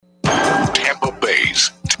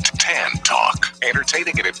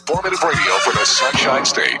radio for the Sunshine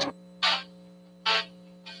State.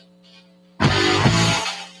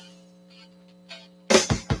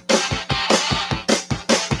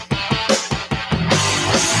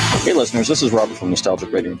 Hey listeners, this is Robert from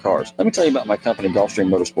Nostalgic Radio and Cars. Let me tell you about my company, Gulfstream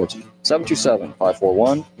Motorsports,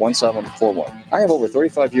 727-541-1741. I have over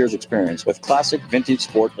 35 years experience with classic, vintage,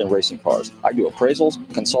 sport, and racing cars. I do appraisals,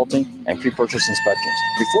 consulting, and pre-purchase inspections.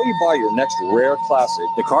 Before you buy your next rare classic,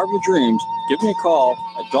 the car of your dreams, give me a call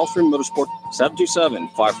at Gulfstream Motorsports,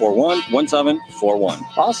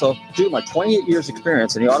 727-541-1741. Also, due to my 28 years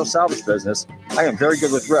experience in the auto salvage business, I am very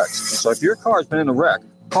good with wrecks. So if your car has been in a wreck,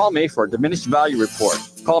 call me for a diminished value report.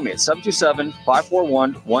 Call me at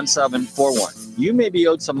 727-541-1741. You may be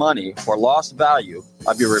owed some money for lost value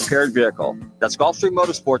of your repaired vehicle. That's Gulfstream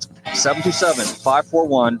Motorsports,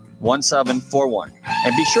 727-541-1741.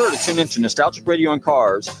 And be sure to tune in to Nostalgic Radio and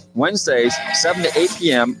Cars, Wednesdays, 7 to 8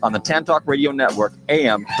 p.m. on the Tan Talk Radio Network,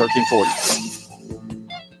 AM 1340.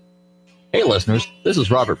 Hey listeners, this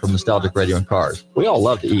is Robert from Nostalgic Radio and Cars. We all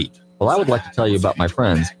love to eat. Well, I would like to tell you about my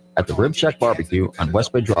friends at the Rib Shack Barbecue on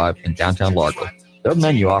West Bay Drive in downtown Largo. Their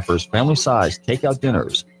menu offers family-sized takeout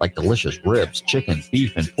dinners like delicious ribs, chicken,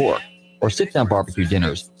 beef, and pork, or sit-down barbecue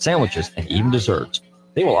dinners, sandwiches, and even desserts.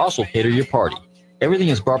 They will also cater your party. Everything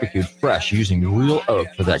is barbecued fresh using real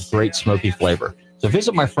oak for that great smoky flavor. So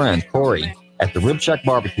visit my friend Corey at the Rib Shack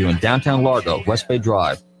Barbecue in downtown Largo, West Bay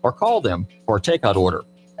Drive, or call them for a takeout order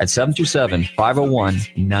at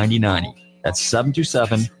 727-501-9090. That's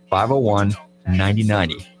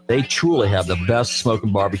 727-501-9090. They truly have the best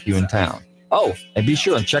smoking barbecue in town. Oh, and be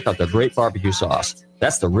sure and check out the great barbecue sauce.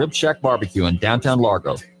 That's the Rib Shack Barbecue in downtown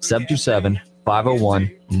Largo,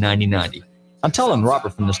 727-501-9090. I'm telling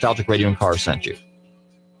Robert from Nostalgic Radio and Cars sent you.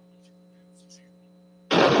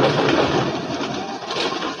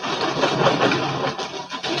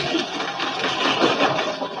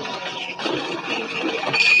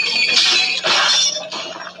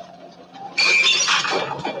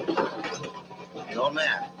 Hey, old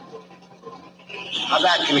man, how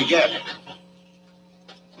bad can we get?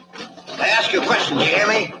 I ask you a question, do you hear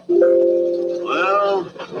me? Well,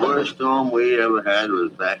 the worst storm we ever had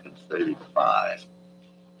was back in 35.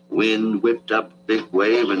 Wind whipped up a big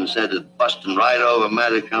wave and set it busting right over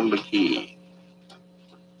Matacumba Key.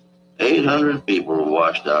 800 people were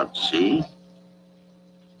washed out to sea.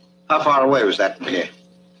 How far away was that from here?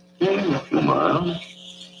 A few miles.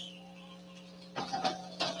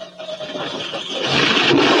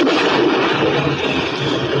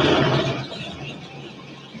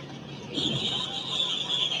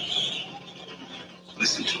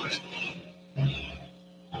 Listen to it.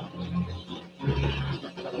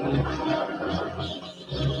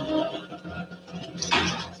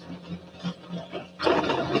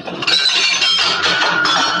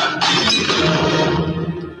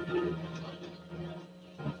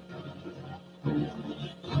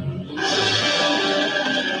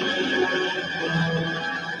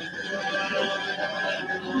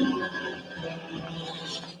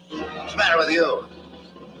 What's the matter with you?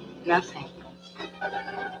 Nothing.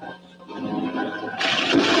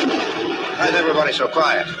 Why's everybody so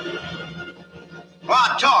quiet? Come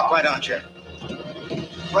on, talk, why don't you?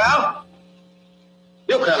 Well?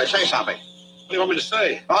 You, Curly, say something. What do you want me to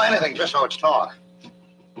say? Oh, anything, just so it's talk.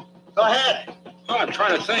 Go ahead. Oh, I'm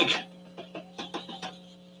trying to think.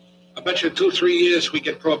 I bet you 2-3 years we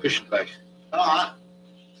get prohibition back. Go on.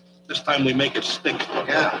 This time we make it stick.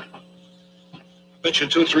 Yeah. I bet you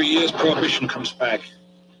 2-3 years prohibition comes back.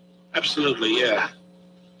 Absolutely, yeah.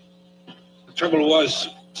 The trouble was,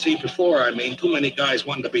 see, before, too many guys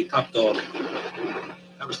wanted to be top dog.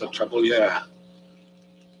 That was the trouble, yeah.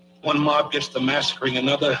 One mob gets to massacring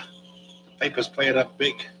another. The papers play it up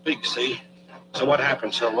big, see? So what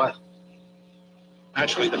happens? So what?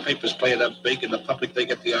 Naturally, the papers play it up big, and the public, they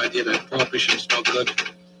get the idea that prohibition's no good.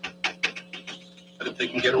 But if they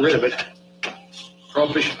can get rid of it,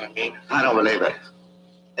 prohibition, I don't believe it.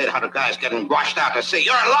 800 guys getting washed out to sea.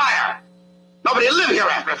 You're a liar. Nobody lived here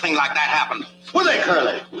after a thing like that happened. Were they,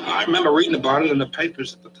 Curly? I remember reading about it in the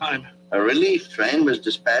papers at the time. A relief train was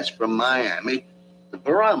dispatched from Miami. The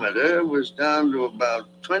barometer was down to about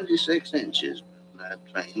 26 inches when that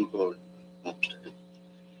train pulled Homestead.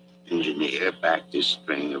 Engineer backed his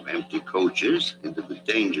string of empty coaches into the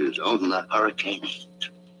danger zone, and the hurricane hit.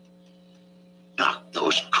 Knocked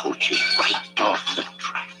those coaches right off the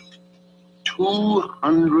track.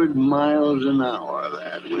 200 miles an hour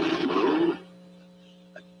that wind blew.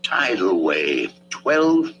 A tidal wave,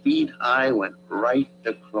 12 feet high, went right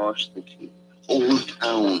across the key. Whole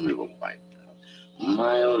towns were wiped out.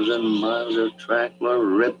 Miles and miles of track were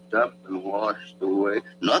ripped up and washed away.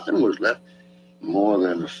 Nothing was left more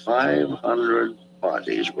than 500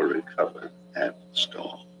 bodies were recovered after the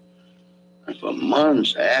storm. And for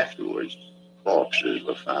months afterwards, corpses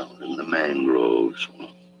were found in the mangrove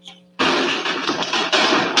swamp.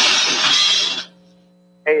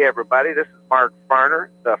 Hey, everybody, this is Mark Farner,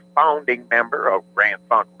 the founding member of Grand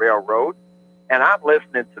Funk Railroad, and I'm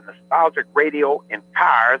listening to Nostalgic Radio in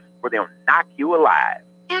cars where they'll knock you alive.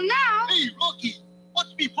 And now... Hey, Rocky, watch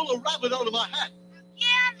me pull a rabbit out of my hat.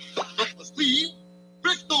 Yeah. Up my sleeve,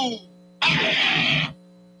 Bristol. I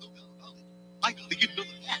gotta get another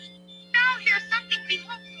hat. Now here's something we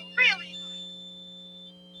hope you really like.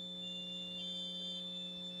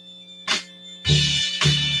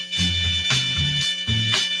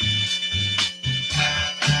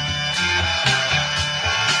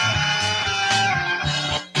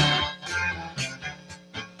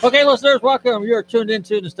 Okay, listeners, welcome. You're tuned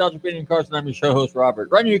into Nostalgic Radio and Cars, and I'm your show host, Robert.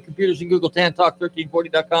 Run your computers and Google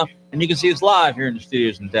TanTalk1340.com, and you can see us live here in the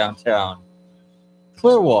studios in downtown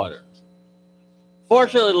Clearwater.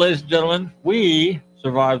 Fortunately, ladies and gentlemen, we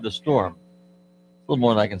survived the storm. A little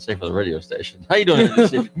more than I can say for the radio station. How you doing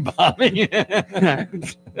this evening, Bobby?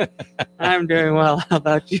 I'm doing well. How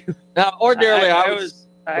about you? Now, ordinarily,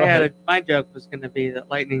 my joke was going to be that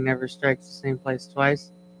lightning never strikes the same place twice.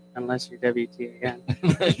 Unless you're WT again.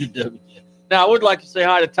 Now, I would like to say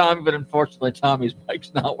hi to Tommy, but unfortunately, Tommy's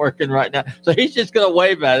mic's not working right now. So he's just going to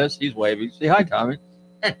wave at us. He's waving. Say hi, Tommy.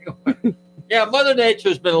 Anyway. Yeah, Mother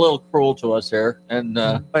Nature's been a little cruel to us here. And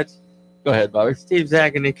but go ahead, Bobby. Steve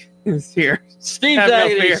Zaganik is here. Steve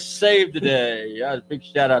Zaganik saved the day. Yeah, a big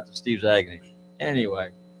shout out to Steve Zaganik. Anyway.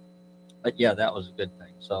 But yeah, that was a good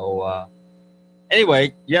thing. So,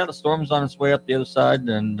 anyway, yeah, the storm's on its way up the other side.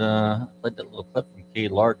 And I played that little clip from Key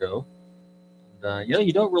Largo. And,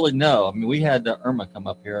 you don't really know. I mean, we had Irma come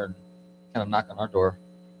up here and kind of knock on our door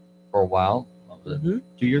for a while. What was it,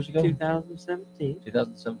 2 years ago? 2017.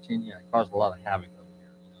 2017, yeah. It caused a lot of havoc over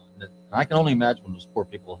here. And I can only imagine what those poor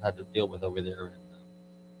people had to deal with over there in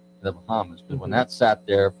the Bahamas. Because when that sat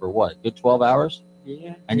there for, what, a good 12 hours?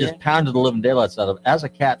 Yeah. And just pounded the living daylights out of it as a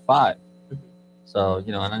Cat 5. So,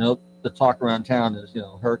 and I know the talk around town is,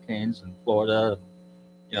 hurricanes in Florida,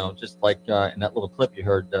 just like in that little clip you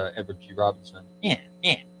heard Edward G. Robinson. Yeah,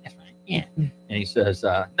 that's right, yeah. And he says,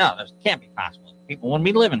 no, that can't be possible. People want to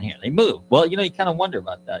be living here. They move. Well, you kind of wonder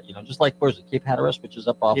about that. Just like, where's it, Cape Hatteras, which is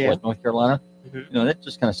up off North Carolina. That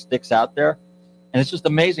just kind of sticks out there. And it's just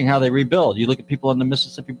amazing how they rebuild. You look at people in the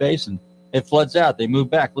Mississippi Basin, it floods out. They move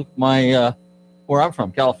back. Look at my, where I'm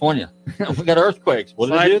from, California. We got earthquakes. What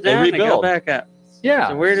do they do? They rebuild. They go back up. Yeah. It's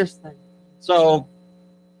the weirdest thing. So,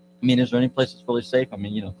 I mean, is there any place that's really safe? I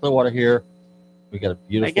mean, Clearwater here, we got a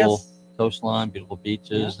beautiful coastline, beautiful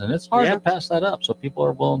beaches, and it's hard to pass that up. So people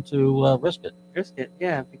are willing to risk it. Risk it,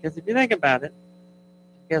 yeah. Because if you think about it,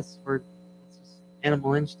 I guess it's just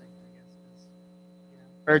animal instinct, I guess.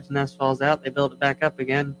 Bird's nest falls out, they build it back up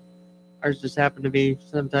again. Ours just happen to be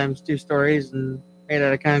sometimes 2 stories and made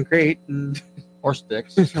out of concrete or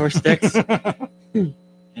sticks.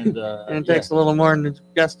 And it takes a little more than a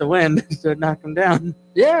gust of wind to knock them down.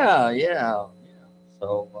 Yeah.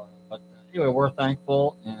 So, but anyway, we're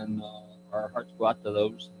thankful, and our hearts go out to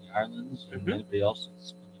those in the islands and anybody else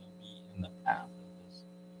that's going to be in the path of this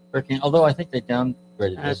hurricane. Although I think they downgraded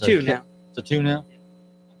it. 2 now. It's a 2 now?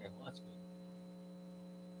 Okay, well, that's good.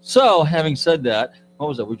 So, having said that, what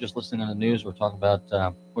was it? We were just listening on the news. We're talking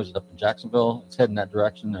about, was it up in Jacksonville? It's heading that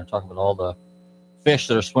direction. They're talking about all the fish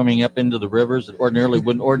that are swimming up into the rivers that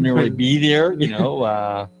wouldn't ordinarily be there.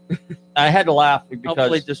 I had to laugh because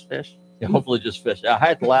hopefully just fish. Yeah, hopefully just fish. I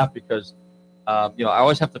had to laugh because I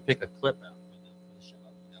always have to pick a clip out for the show.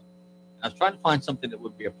 I was trying to find something that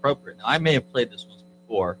would be appropriate. Now I may have played this once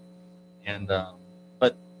before, and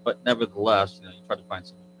but nevertheless, you try to find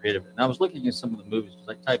something creative. And I was looking at some of the movies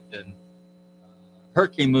because I typed in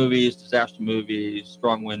hurricane movies, disaster movies,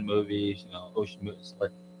 strong wind movies, ocean movies,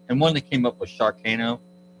 and one that came up was Sharknado.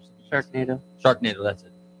 Sharknado, that's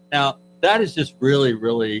it. Now, that is just really,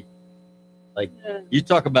 really, you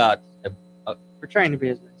talk about... We're trying to be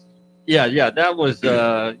as nice. Yeah, that was,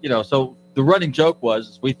 so the running joke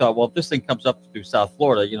was, we thought, well, if this thing comes up through South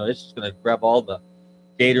Florida, it's just going to grab all the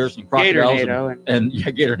gators and crocodiles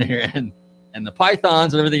Gatornado and the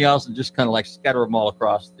pythons and everything else and just kind of scatter them all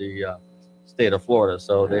across the state of Florida,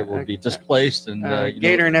 so they will be displaced and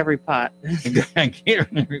gator in every pot. Gator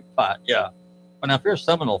in every pot, yeah. But now, if you're a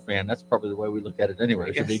Seminole fan, that's probably the way we look at it anyway.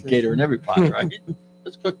 It should be gator in every pot, right?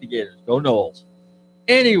 Let's cook the gators. Go Knowles.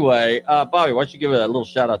 Anyway, Bobby, why don't you give a little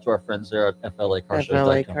shout out to our friends there at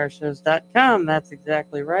FLACarshows.com. FLACarshows.com. That's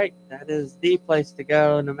exactly right. That is the place to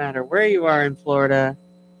go, no matter where you are in Florida.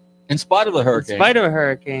 In spite of the hurricane. In spite of a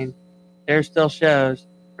hurricane. there's still shows,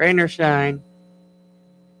 rain or shine.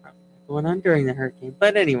 Probably not going on during the hurricane,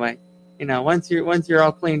 but anyway, once you're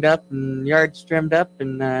all cleaned up and yards trimmed up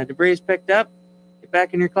and debris picked up, get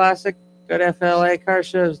back in your classic. Go to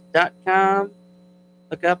FLAcarshows.com.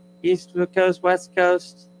 Look up East Coast, West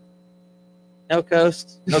Coast. No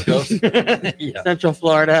coast. Yeah. Central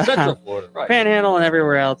Florida. Central Florida, right. Panhandle and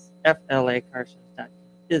everywhere else. FLAcarshows.com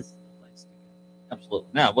is the place to go. Absolutely.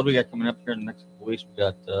 Now, what do we got coming up here in the next couple of weeks? We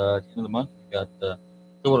got at the end of the month. We got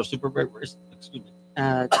Clearwater Super Break Race. Excuse me.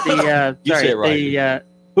 You say it right.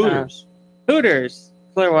 Hooters. Hooters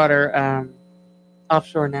Clearwater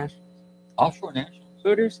Offshore Nationals. Offshore Nationals.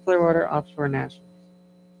 Hooters Clearwater Offshore Nationals.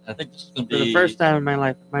 I think this is going to be For the first time in my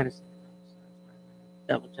life. I might have seen it wrong, so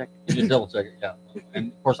double check it. You just double check it, yeah.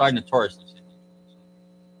 And of course, I notoriously say it,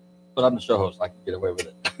 but I'm the show host. I can get away with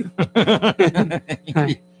it.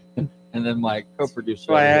 And then my co-producer. That's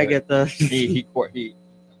why I get the. What did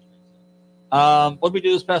we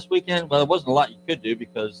do this past weekend? Well, there wasn't a lot you could do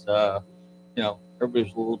because everybody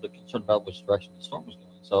was a little bit concerned about which direction the storm was going.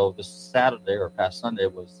 So this Saturday or past Sunday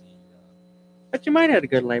was the. But you might have had a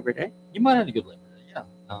good Labor Day. You might have had a good Labor Day, yeah.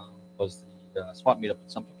 Was the swap meet up in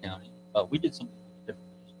Sumter County. We did something different.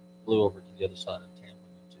 We just flew over to the other side of Tampa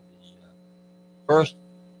to the first,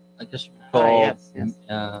 I guess you would call. Yes.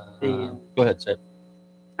 Go ahead, say it.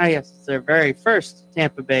 Yes, it's their very first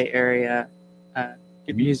Tampa Bay area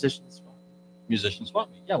musician swap. Musician swap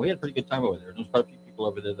meet. Yeah, we had a pretty good time over there. There's quite a few people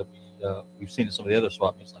over there that we've seen in some of the other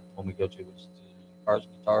swap meets, like the one we go to, which is the Cars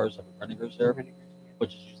and Guitars of Renegers there,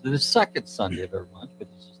 which is usually the second Sunday of every month, but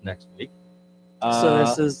this is next week. So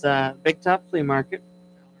this is Big Top Flea Market,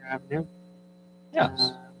 Fowler Avenue.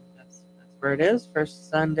 Yes. That's where it is. First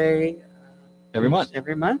Sunday every month.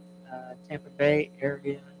 Every month. Tampa Bay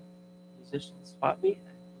area musician swap meet. I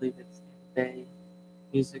believe it's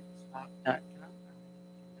TampaBayMusicSwap.com.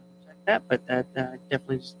 Check that, but that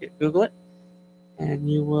definitely just Google it, and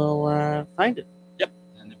you will find it. Yep.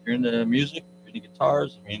 And if you're into music, if you're into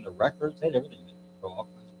guitars, if you're into records, they had everything. All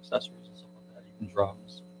kinds of accessories and stuff like that, even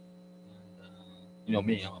drums. And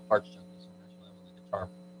me, I'm a parts junkie, so I have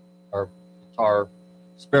a guitar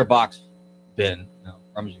spare box bin,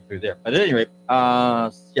 rummaging through there. But at any rate,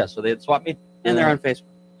 so they had swap meet. And they're on Facebook.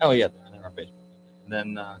 Oh, yeah, they're on Facebook. And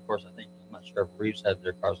then, of course, I'm not sure if Reeves had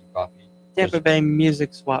their Cars and Coffee.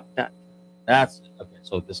 TampaBayMusicSwap.com. That's it. Okay,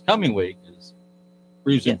 so this coming week is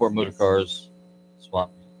Reeves Import Motor Cars swap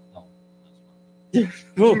meet.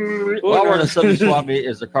 No, while we're on the subject swap meet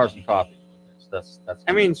is the Cars and Coffee. That's.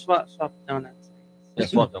 I mean, swap donuts. Yeah,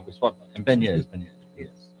 swap donuts. We swap and beignets.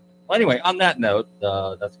 Well, anyway, on that note,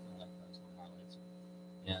 that's kind of some highlights.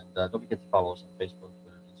 And don't forget to follow us on Facebook,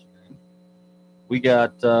 Twitter, and Instagram. We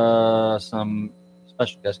got some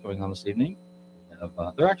special guests going on this evening.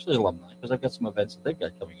 They're actually alumni because I've got some events that they've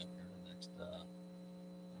got coming up here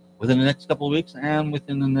within the next couple of weeks and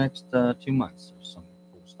within the next 2 months. There's some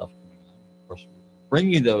cool stuff coming on. Of course, we'll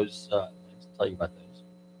bring you those links to tell you about those.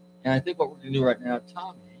 And I think what we're going to do right now,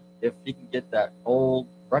 Tommy, if you can get that old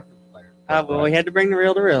record player. Well, we had to bring the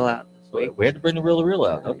reel-to-reel out this week. We had to bring the reel-to-reel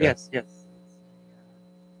out. Okay. Yes.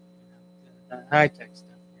 The high-tech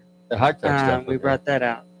stuff here. The high-tech stuff. We brought that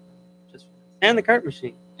out. And the cart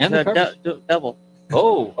machine. And the cart machine. Double.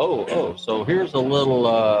 Oh. So here's a little,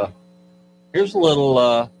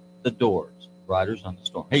 The Doors, Riders on the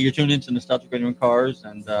Storm. Hey, you're tuned into Nostalgic Radio and Cars,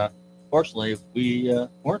 and fortunately, we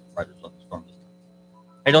weren't Riders on the Storm this time.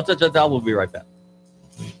 Hey, don't touch that dial. We'll be right back.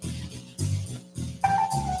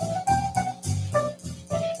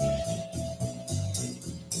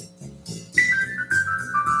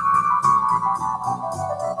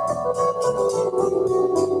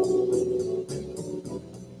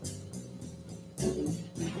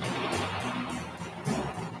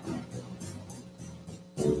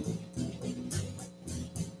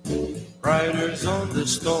 Riders on the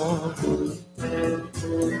storm,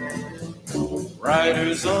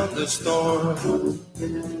 riders on the storm.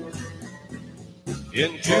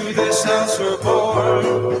 Into this house we're born,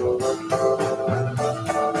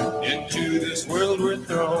 into this world we're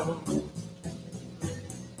thrown.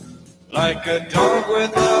 Like a dog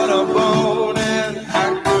without a bone and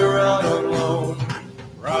packed around alone.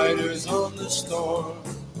 Riders on the storm.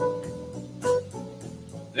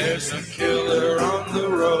 There's a killer on the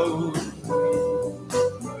road.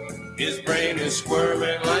 His brain is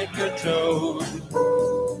squirming like a toad.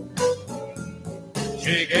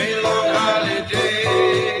 Take a long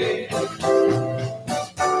holiday.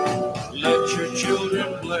 Let your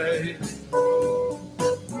children play.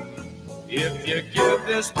 If you give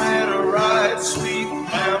this man a ride, sweet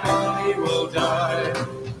family will die.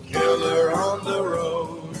 Killer on the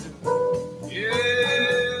road.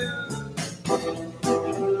 Yeah.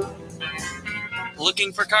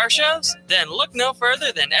 Looking for car shows? Then look no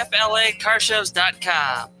further than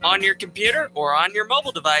FLAcarshows.com. On your computer or on your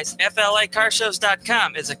mobile device,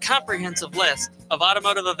 FLAcarshows.com is a comprehensive list of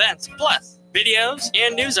automotive events, plus videos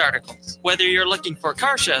and news articles. Whether you're looking for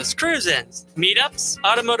car shows, cruise-ins, meetups,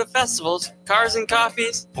 automotive festivals, cars and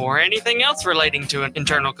coffees, or anything else relating to an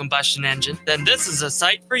internal combustion engine, then this is a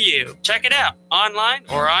site for you. Check it out online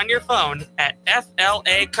or on your phone at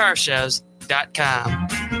FLAcarshows.com.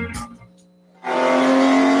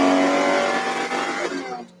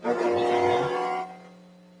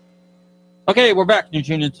 Okay, we're back. You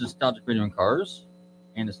tune into Nostalgic Radio and Cars,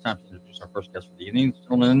 and it's time to introduce our first guest for the evening. This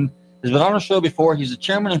gentleman has been on our show before. He's the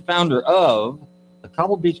chairman and founder of the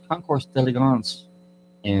Cobble Beach Concours d'Elegance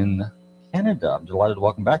in Canada. I'm delighted to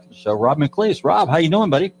welcome back to the show, Rob McLeese. Rob, how you doing,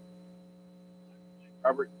 buddy?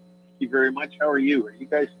 Robert, thank you very much. How are you? Are you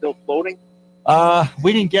guys still floating?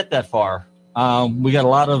 We didn't get that far. We got a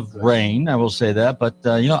lot of rain, I will say that, but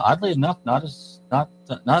oddly enough, not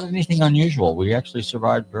anything unusual. We actually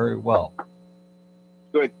survived very well.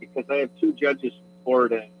 Good, because I have two judges from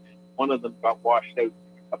Florida, and one of them got washed out a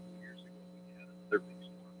couple of years ago. We had another big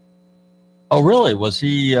storm. Oh, really? Was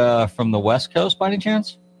he from the West Coast by any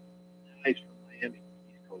chance? He's from Miami,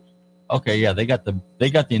 East Coast. Okay, yeah, they got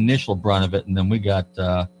the initial brunt of it, and then we got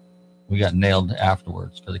nailed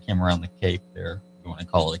afterwards because it came around the Cape there. If you want to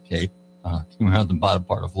call it a Cape, came around the bottom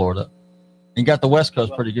part of Florida, and got the West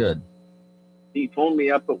Coast pretty good. He phoned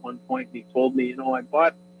me up at one point, and he told me, I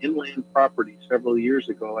bought inland property several years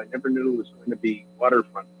ago. I never knew it was going to be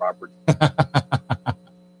waterfront property.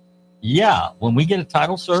 Yeah, when we get a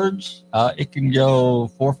tidal surge, it can go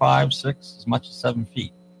 4, 5, 6, as much as 7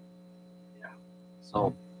 feet. Yeah.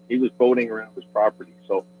 So he was boating around his property.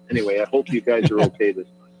 So anyway, I hope you guys are okay this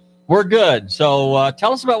time. We're good. So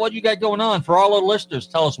tell us about what you got going on. For all our listeners,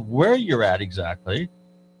 tell us where you're at exactly.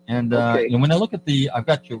 And, and when I look at I've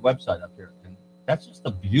got your website up here, and that's just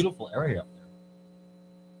a beautiful area up there.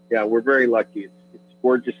 Yeah, we're very lucky. It's a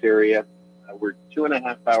gorgeous area. We're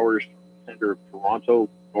 2.5 hours from the center of Toronto,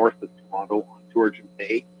 north of Toronto, on Georgian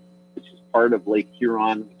Bay, which is part of Lake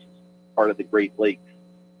Huron, which is part of the Great Lakes.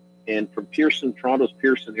 And from Toronto's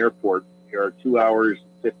Pearson Airport, we are 2 hours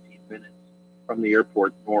and 15 minutes from the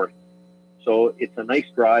airport north. So it's a nice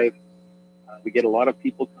drive. We get a lot of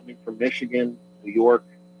people coming from Michigan, New York,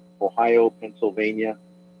 Ohio, Pennsylvania,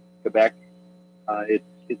 Quebec.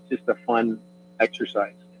 It's just a fun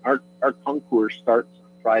exercise. Our concours starts on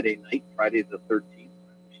Friday night, Friday the 13th.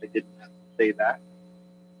 I wish I didn't have to say that.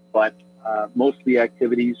 But most of the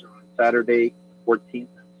activities are on Saturday, 14th, and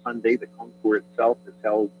Sunday. The concours itself is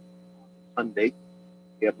held on Sunday.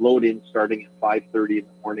 We have load-in starting at 5:30 in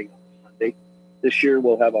the morning on Sunday. This year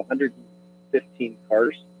we'll have 115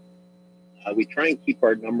 cars. We try and keep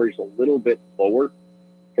our numbers a little bit lower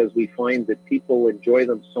because we find that people enjoy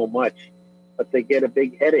them so much, but they get a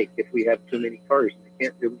big headache if we have too many cars, and they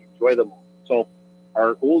can't really enjoy them all. So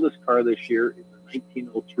our oldest car this year is a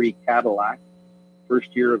 1903 Cadillac,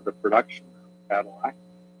 first year of the production of Cadillac,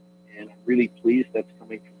 and I'm really pleased that's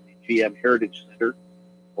coming from the GM Heritage Center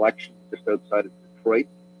collection just outside of Detroit,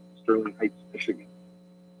 Sterling Heights, Michigan.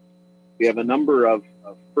 We have a number of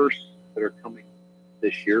firsts that are coming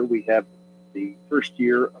this year. We have the first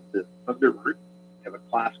year of the Thunderbird. We have a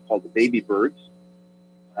class called the Baby Birds.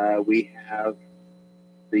 We have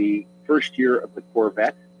the first year of the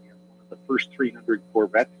Corvette. We have one of the first 300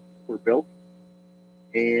 Corvettes that were built.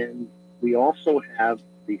 And we also have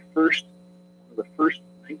one of the first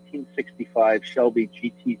 1965 Shelby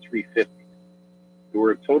GT350. There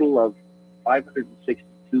were a total of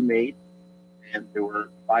 562 made, and there were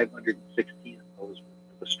 516 of those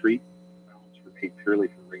for the street. The balance were made purely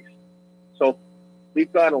for racing. So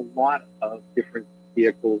we've got a lot of different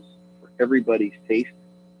vehicles for everybody's taste,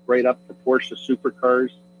 right up to Porsche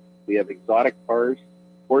supercars. We have exotic cars.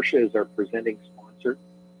 Porsche is our presenting sponsor.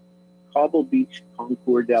 Cobble Beach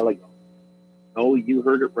Concours d'Elegance. No, you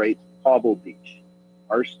heard it right, Cobble Beach.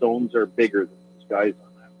 Our stones are bigger than those guys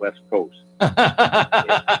on that West Coast.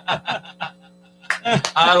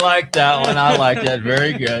 I like that one. I like that.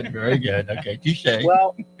 Very good. Very good. Okay, touche.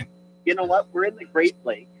 Well, you know what? We're in the Great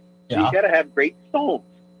Lakes. Yeah. You got to have great stones.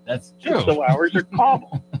 That's true. So ours are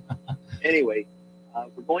cobble. Anyway,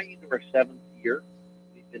 we're going into our 7th year.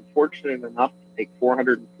 We've been fortunate enough to make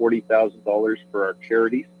 $440,000 for our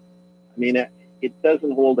charities. I mean, it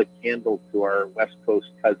doesn't hold a candle to our West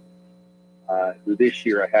Coast cousins, who this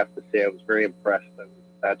year, I have to say, I was very impressed. I was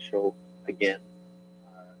at that show again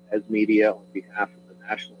as media on behalf of the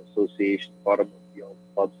National Association of Automobile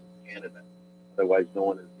Clubs of Canada, otherwise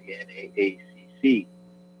known as the NAACC.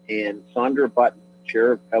 And Sandra Button, the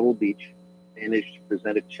chair of Pebble Beach, managed to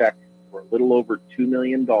present a check for a little over $2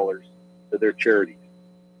 million to their charities.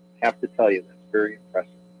 I have to tell you, that's very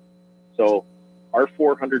impressive. So our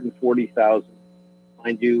 440,000,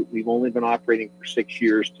 mind you, we've only been operating for 6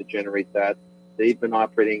 years to generate that. They've been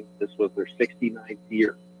operating, this was their 69th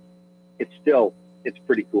year. It's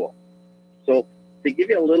pretty cool. So to give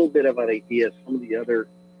you a little bit of an idea of some of the other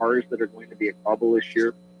cars that are going to be at Cobble this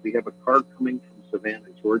year, we have a car coming from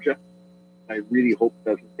Savannah, Georgia. I really hope it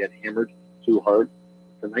doesn't get hammered too hard.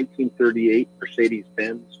 It's a 1938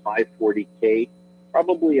 Mercedes-Benz 540K,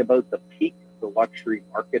 probably about the peak of the luxury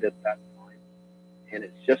market at that time. And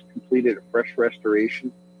it's just completed a fresh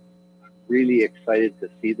restoration. I'm really excited to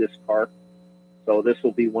see this car. So this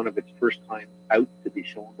will be one of its first time out to be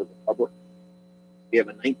shown to the public. We have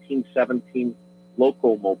a 1917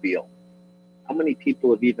 Locomobile. How many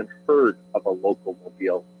people have even heard of a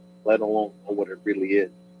Locomobile, let alone know what it really is?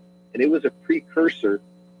 And it was a precursor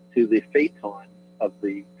to the Phaeton of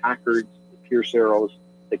the Packards, the Pierce Arrows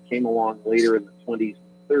that came along later in the 20s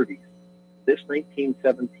and 30s. This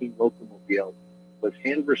 1917 Locomobile was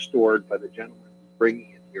hand restored by the gentleman who's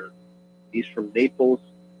bringing it here. He's from Naples,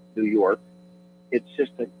 New York. It's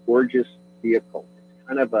just a gorgeous vehicle. It's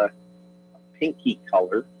kind of a pinky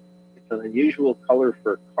color. It's an unusual color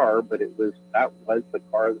for a car, but that was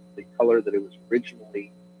the color that it was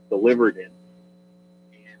originally delivered in.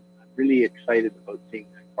 And I'm really excited about seeing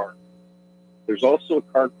that car. There's also a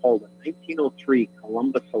car called a 1903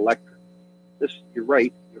 Columbus Electric. You're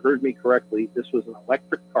right, you heard me correctly. This was an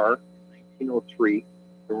electric car in 1903.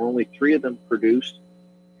 There were only 3 of them produced,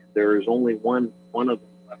 and there is only one of them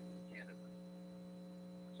left in Canada.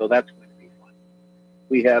 So that's going to be fun.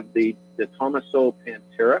 We have the Tomaso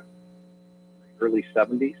Pantera, early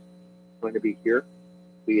 70s, going to be here.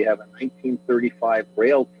 We have a 1935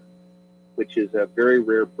 Railton, which is a very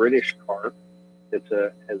rare British car. It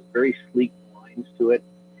has very sleek lines to it.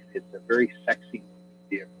 It's a very sexy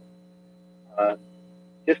vehicle.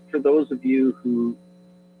 Just for those of you who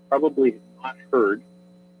probably have not heard,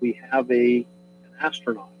 we have an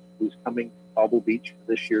astronaut who's coming to Cobble Beach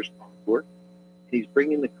for this year's concours. And he's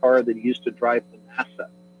bringing the car that he used to drive to NASA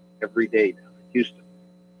every day down in Houston.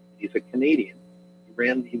 He's a Canadian.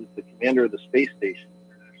 He was the commander of the space station,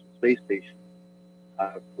 International Space Station,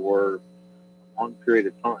 for a long period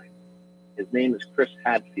of time. His name is Chris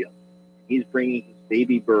Hadfield. He's bringing his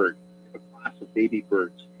baby bird, a class of baby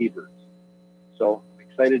birds, T-birds. So I'm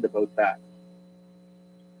excited about that.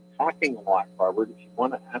 I'm talking a lot, Robert. If you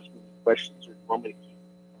want to ask me questions or you want me to keep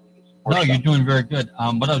No, you're doing very good.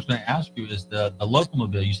 What I was going to ask you is the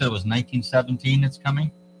Locomobile. You said it was 1917 it's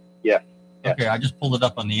coming? Yes. Okay, I just pulled it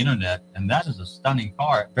up on the internet, and that is a stunning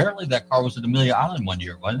car. Apparently that car was at Amelia Island one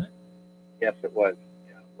year, wasn't it? Yes, it was.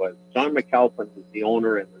 Yeah, it was. John McAlpin is the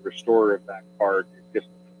owner and the restorer of that car. Did just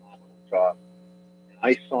a phenomenal job. And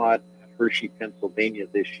I saw it at Hershey, Pennsylvania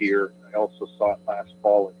this year. I also saw it last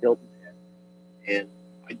fall at Hilton Head. And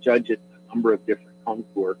I judge it a number of different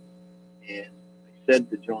concours. And I said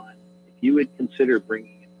to John, if you would consider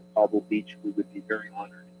bringing it to Cobble Beach, we would be very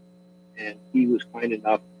honored. And he was kind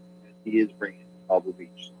enough. He is bringing it to Cobble Beach,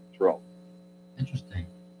 so I'm thrilled. Interesting.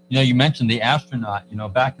 You mentioned the astronaut.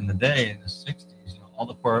 Back in the day, in the 60s, all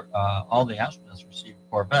the astronauts received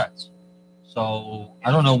Corvettes. So I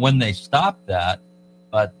don't know when they stopped that,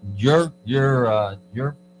 but your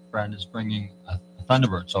friend is bringing a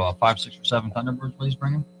Thunderbird. So a 5, 6, or 7 Thunderbirds, what he's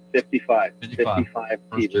bringing? 55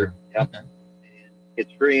 T-bird. Yep. Okay. And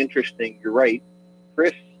it's very interesting. You're right.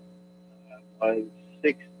 Chris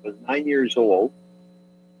was 9 years old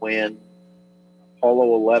when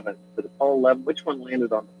Apollo 11, which one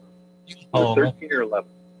landed on the moon? Apollo 13 or 11?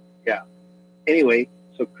 Yeah. Anyway,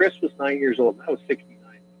 so Chris was 9 years old. That was 69.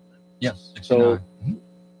 Yes, 69. So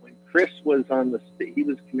when Chris was he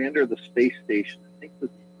was commander of the space station, I think it was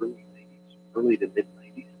the early 90s, early to mid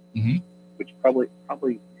 90s, which probably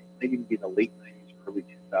might even be the late 90s, early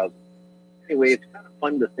 2000s. Anyway, it's kind of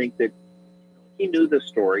fun to think that he knew the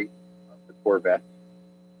story of the Corvettes,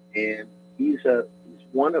 and he's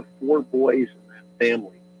one of 4 boys in that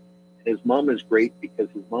family. And his mom is great because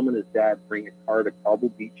his mom and his dad bring a car to Cobble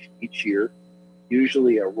Beach each year,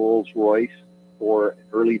 usually a Rolls Royce or an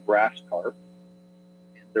early brass car.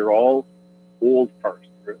 And they're all old cars.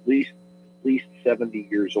 They're at least 70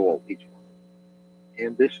 years old, each one.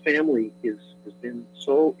 And this family has been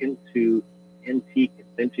so into antique and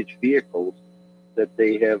vintage vehicles that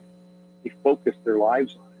they focused their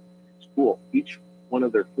lives on it in school. Each one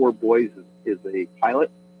of their 4 boys is a pilot,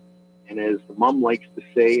 and as the mom likes to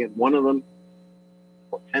say, and one of them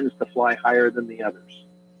tends to fly higher than the others.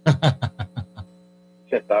 Which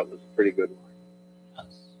I thought was a pretty good line.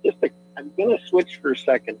 I'm going to switch for a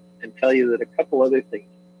second and tell you that a couple other things.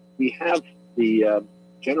 we have the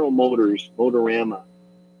General Motors Motorama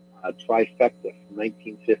trifecta from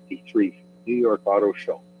 1953 from the New York Auto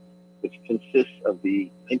Show, which consists of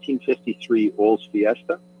the 1953 Olds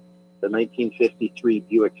Fiesta, the 1953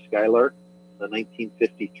 Buick Skylark, the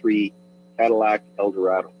 1953 Cadillac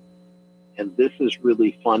Eldorado. And this is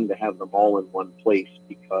really fun to have them all in one place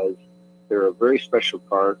because they're a very special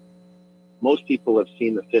car. Most people have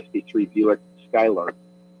seen the 53 Buick Skylark,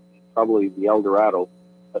 probably the Eldorado,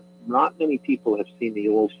 but not many people have seen the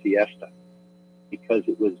Olds Fiesta because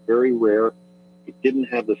it was very rare. It didn't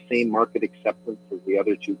have the same market acceptance as the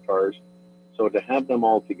other two cars. So to have them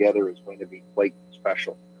all together is going to be quite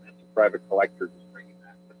special. And it's a private collector who's bringing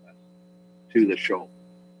that with us to the show.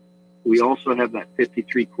 We also have that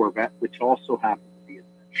 53 Corvette, which also happens to be in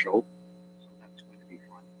that show. So that's going to be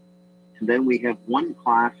fun. And then we have one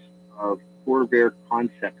class of Corvair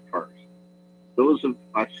concept cars. Those of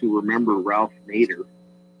us who remember Ralph Nader,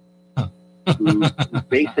 who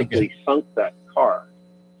basically sunk that car.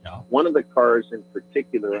 Yeah. One of the cars in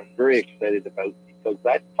particular I'm very excited about because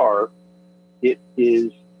that car, it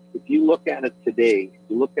is, if you look at it today, if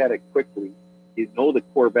you look at it quickly, you know the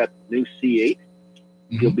Corvette, the new C8,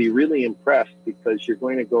 you'll be really impressed because you're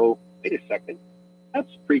going to go, wait a second,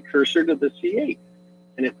 that's a precursor to the C8.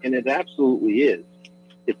 And it absolutely is.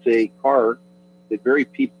 It's a car that very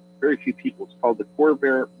few people, it's called the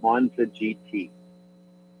Corvair Monza GT.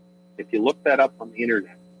 If you look that up on the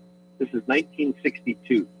internet, this is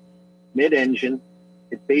 1962, mid-engine.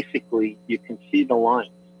 It basically, you can see the lines.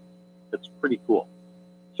 It's pretty cool.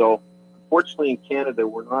 So unfortunately in Canada,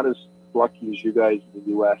 we're not as lucky as you guys in the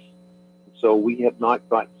U.S. So we have not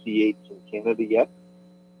got C8s in Canada yet,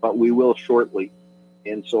 but we will shortly.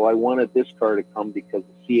 And so I wanted this car to come because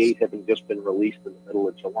the C8 having just been released in the middle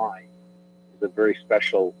of July is a very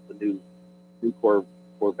special, the new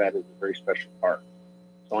Corvette is a very special car.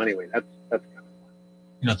 So anyway, that's kind of fun.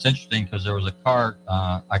 You know, it's interesting because there was a car,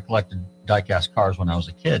 I collected die-cast cars when I was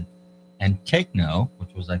a kid, and Tekno,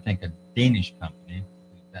 which was, I think, a Danish company,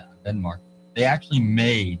 Denmark, they actually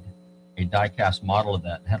made a die-cast model of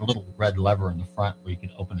that. It had a little red lever in the front where you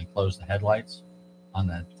could open and close the headlights on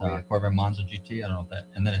that Corvair Monza GT. I don't know if that,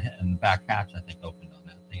 and then and the back hatch, I think, opened on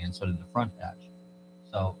that thing, and so did the front hatch.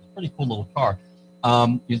 So it's a pretty cool little car.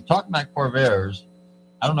 You're talking about Corvairs.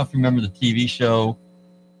 I don't know if you remember the TV show,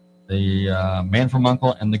 The Man from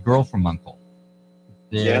U.N.C.L.E. and The Girl from U.N.C.L.E.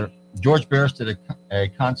 Yeah. George Barris did a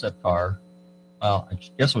concept car. Well, I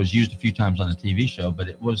guess it was used a few times on the TV show, but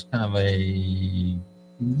it was kind of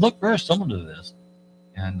looked very similar to this.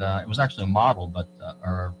 And it was actually a model, but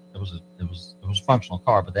it was a functional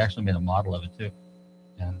car, but they actually made a model of it too.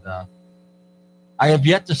 And I have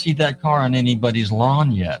yet to see that car on anybody's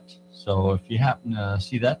lawn yet. So if you happen to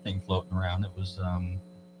see that thing floating around, it was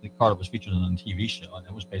the car that was featured on the TV show, and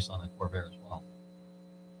it was based on a Corvair as well.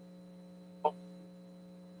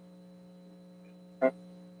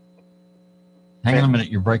 Hang on a minute,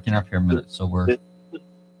 you're breaking up here a minute, so we're...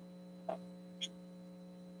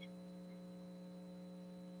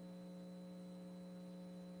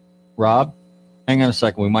 Rob, hang on a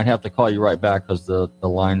second. We might have to call you right back because the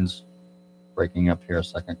line's breaking up here a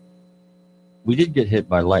second. We did get hit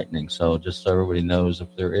by lightning, so just so everybody knows, if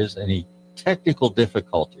there is any technical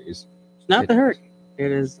difficulties... It's not the hurricane.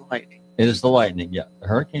 It is the lightning. It is the lightning, yeah. The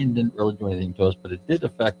hurricane didn't really do anything to us, but it did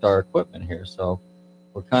affect our equipment here, so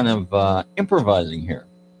we're kind of improvising here.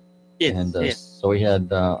 Yes, and yes. So we had...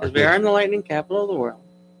 Because we are in the lightning capital of the world.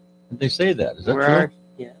 Did they say that? Is that We true? are,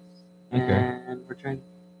 yes. Okay. And we're trying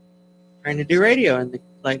to do radio in the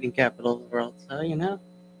lightning capital of the world, so, you know.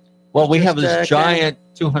 Well, we Just, have this giant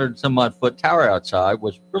 200-some-odd foot tower outside,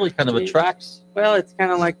 which really kind of attracts... Well, it's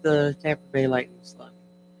kind of like the Tampa Bay Lightning slug.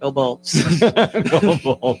 Go Bolts. Go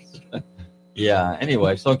Bolts. Yeah,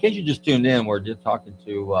 anyway, so in case you just tuned in, we're just talking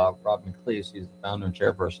to Rob McLeese. He's the founder and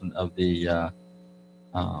chairperson of the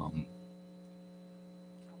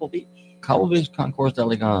Cobble Beach Concours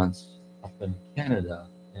d'Elegance up in Canada.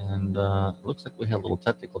 And it looks like we have a little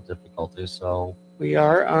technical difficulties, so... We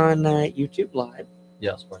are on YouTube Live.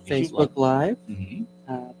 Yes, we're on Facebook Live. Mm-hmm.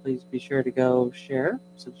 Please be sure to go share,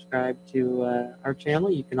 subscribe to our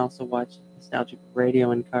channel. You can also watch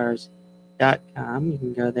nostalgicradioandcars.com. You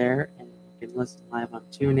can go there and you can listen live on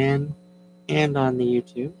TuneIn and on the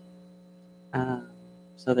YouTube.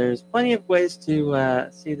 So there's plenty of ways to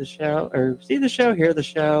see the show, hear the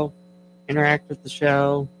show, interact with the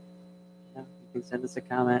show. You can send us a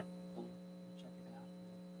comment. We'll check it out.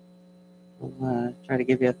 We'll try to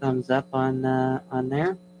give you a thumbs up on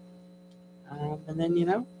there. And then,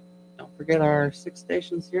 don't forget our 6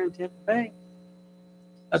 stations here in Tampa Bay.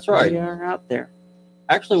 That's right. We are out there.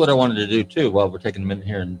 Actually, what I wanted to do too, while we're taking a minute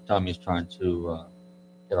here and Tommy's trying to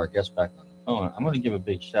get our guest back on the phone, I'm going to give a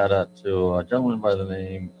big shout out to a gentleman by the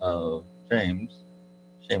name of James.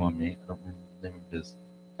 Shame on me, I don't remember the name of his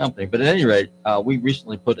company, but at any rate, we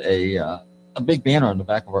recently put a big banner on the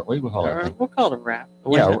back of our, what do we call it? We'll call it a wrap.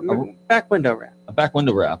 Yeah, Back window wrap. A back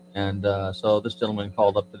window wrap. And so this gentleman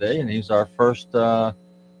called up today, and he's our first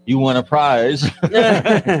you won a prize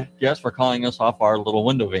guest for calling us off our little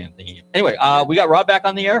window van thingy. Anyway, we got Rob back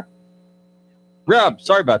on the air. Rob,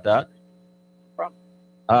 sorry about that.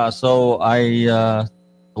 So the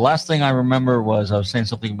last thing I remember was I was saying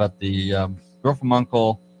something about the girl from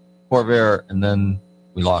Uncle, Corvair, and then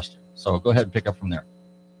we lost her. So go ahead and pick up from there.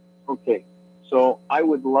 Okay, so I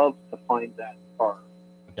would love to find that car.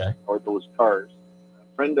 Okay. Or those cars.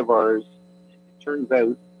 A friend of ours, it turns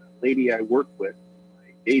out, a lady I work with,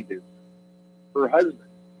 my day business, her husband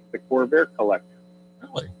is a Corvair collector.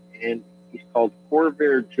 Really? And he's called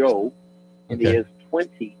Corvair Joe, and he has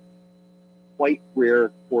 20 quite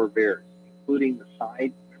rare Corvairs, including the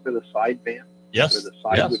side, remember the side van? Yes. Where the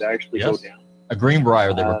side would actually go down. A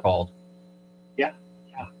Greenbrier, they were called. Yeah.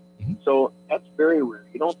 Mm-hmm. So that's very rare.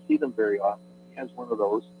 You don't see them very often. He has one of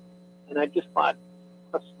those. And I just thought,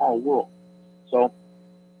 what a small world. So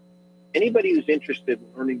anybody who's interested in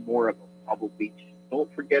learning more about Cobble Beach,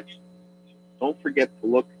 don't forget to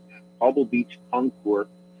look at Cobble Beach Concours,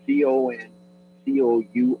 CONCOURS.com.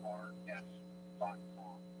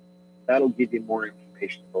 That'll give you more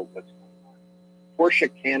information about what's going on. Porsche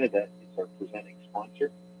Canada is our presenting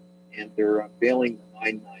sponsor, and they're unveiling the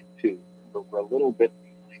 992. Remember, we're a little bit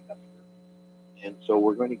behind up here, and so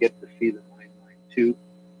we're going to get to see the 992.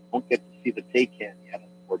 Won't get to see the Taycan yet,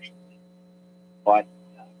 unfortunately. But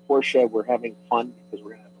Porsche, we're having fun because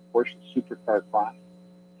we're going to have a Porsche supercar class.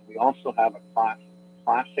 And we also have a class of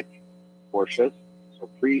classic Porsches, so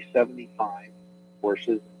pre-75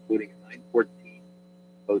 Porsches, including a 914,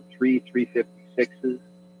 about 3 356s, and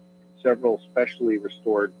several specially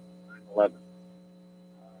restored 911s.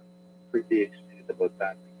 Pretty excited about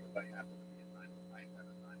that because I happen to be a 909 and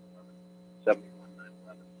a 911, 71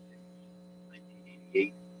 911 since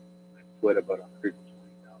 1988. I've put about 120,000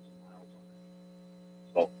 miles on it.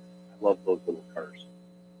 So I love those little cars.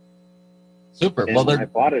 Super. And well, when I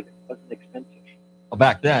bought it, it wasn't expensive. Well,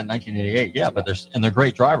 back then, 1988, yeah, but they're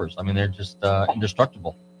great drivers. I mean, they're just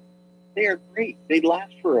indestructible. They are great. They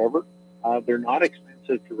last forever. They're not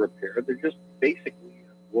expensive to repair. They're just basically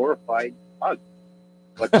a glorified bug,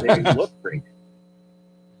 but they look great.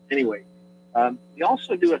 Anyway, we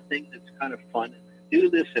also do a thing that's kind of fun, and we do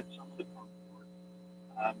this at some of the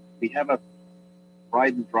concours. We have a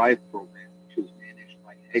ride and drive program, which is managed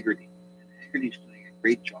by Haggerty, and Haggerty's doing a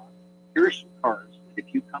great job. Here are some cars that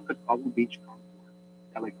if you come to Cobble Beach Concours,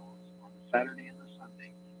 Elegance, on the Saturday and the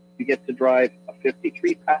Sunday, you get to drive a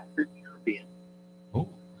 53 Packard Caribbean. Oh.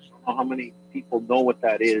 I don't know how many people know what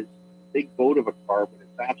that is. Big boat of a car, but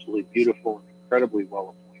it's absolutely beautiful and incredibly well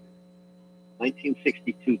appointed.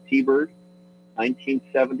 1962 T-Bird,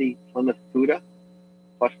 1970 Plymouth Cuda,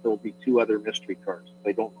 plus there will be 2 other mystery cars.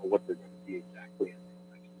 I don't know what they're going to be exactly until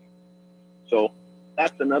next week. So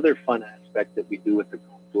that's another fun aspect that we do with the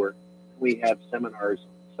concours. We have seminars on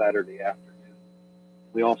Saturday afternoon.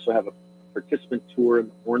 We also have a participant tour in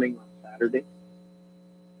the morning on Saturday,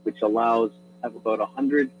 which allows have about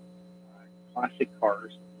 100 classic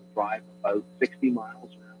cars that drive about 60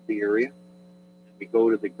 miles around the area. And we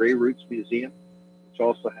go to the Grey Roots Museum, which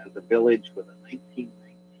also has a village with a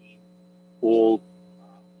 1919 old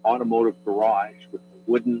automotive garage with a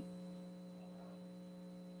wooden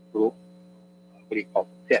little, what do you call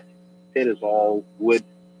it, pit. The pit is all wood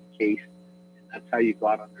cased, and that's how you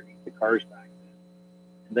got underneath the cars back then.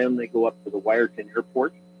 And then they go up to the Wyerton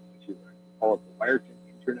Airport, which is, I call it the Wyerton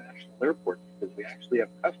International Airport, because we actually have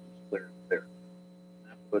customs clearance there. And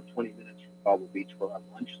that's about 20 minutes from Cobble Beach. We'll have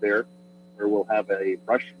lunch there, where we'll have a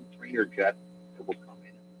Russian trainer jet that will come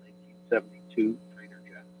in the 1972 trainer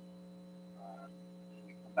jet. And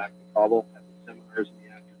we come back to Cobble, have the seminars in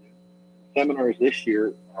the afternoon. The seminars this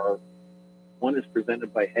year are, one is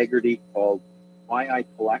presented by Haggerty called Why I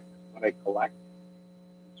Collect, What I Collect.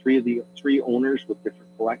 Three owners with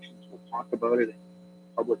different collections will talk about it, and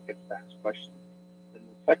the public gets to ask questions. Then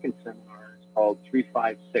the second seminar is called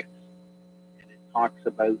 356, and it talks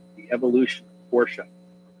about the evolution of Porsche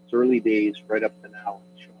from its early days right up to now,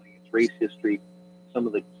 showing its race history, some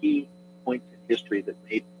of the key points in history that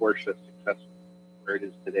made Porsche successful where it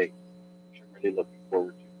is today, which I'm really looking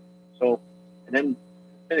forward to. So, and then to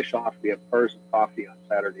finish off, we have Cars and Coffee on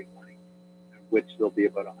Saturday morning, in which there'll be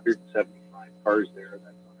about 175 cars there. That's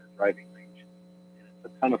on our driving range, and it's a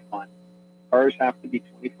ton of fun. Cars have to be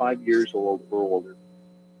 25 years old or older.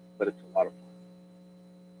 but it's a lot of fun.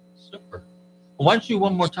 Super. Well, why don't you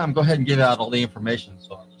one more time go ahead and give out all the information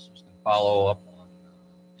so our listeners can follow up on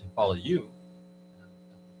and follow you at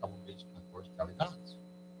Cobble Beach Concours Caledons.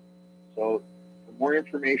 So for more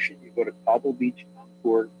information, you go to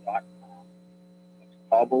cobblebeachconcours.com. That's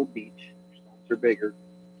Cobble Beach, stones are bigger,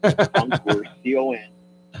 Concours,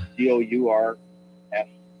 CONCOURS.com.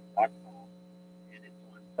 And it's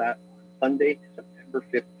on Sunday, September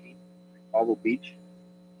 15th at Cobble Beach.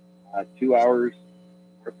 2 hours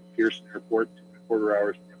north of Pearson Airport, 2.25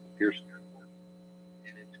 hours north of Pearson Airport.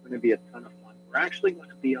 And it's going to be a ton of fun. We're actually going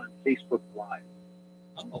to be on Facebook Live.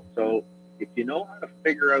 Oh. So if you know how to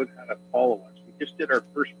figure out how to follow us, we just did our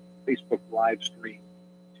first Facebook Live stream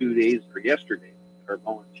 2 days or yesterday at our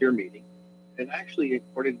volunteer meeting. And actually,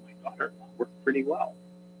 according to my daughter-in-law, worked pretty well.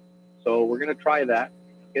 So we're going to try that.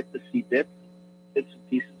 You'll get to see bits and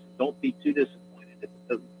pieces. Don't be too disappointed if it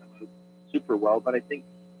doesn't come out super well. But I think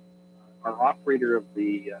our operator of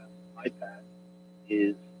the iPad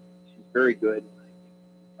she's very good. And I think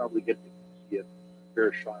we'll probably get to see a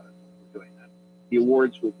fair shot of what we're doing that. The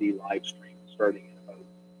awards will be live streamed starting at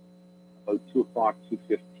about 2 o'clock,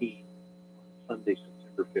 2:15 on Sunday,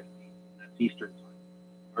 September 15th. That's Eastern time.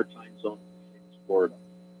 Our time zone is Florida.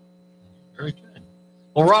 Very good.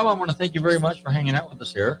 Well, Rob, I want to thank you very much for hanging out with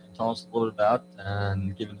us here and telling us a little bit about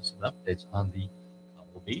and giving us some updates on the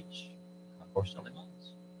Cobble Beach Concours Caledons.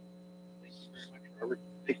 Thank you very much, Robert.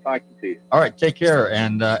 Nice talking to you. All right, take care.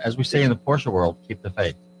 And as we say in the Porsche world, keep the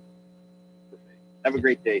faith. Have a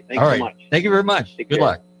great day. Thanks All so right. much. Thank you very much. Take Good care.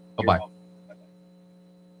 luck. Bye-bye.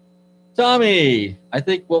 Tommy, I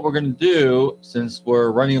think what we're going to do, since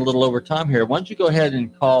we're running a little over time here, why don't you go ahead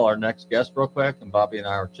and call our next guest real quick, and Bobby and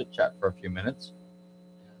I will chit-chat for a few minutes.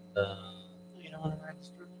 You don't want to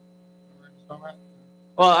register?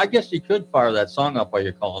 Well, I guess you could fire that song up while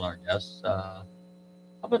you're calling our guests. How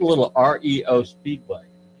about a little REO Speedway?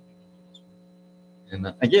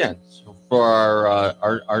 And again, so for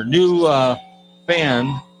our new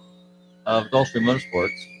fan of Gulfstream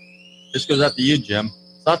Motorsports, this goes out to you, Jim.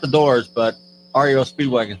 It's not the Doors, but REO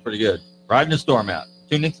Speedwagon is pretty good. Riding the storm out.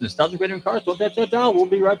 Tune into Nostalgic Radio and Cars. Don't touch that dial. We'll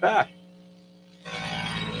be right back.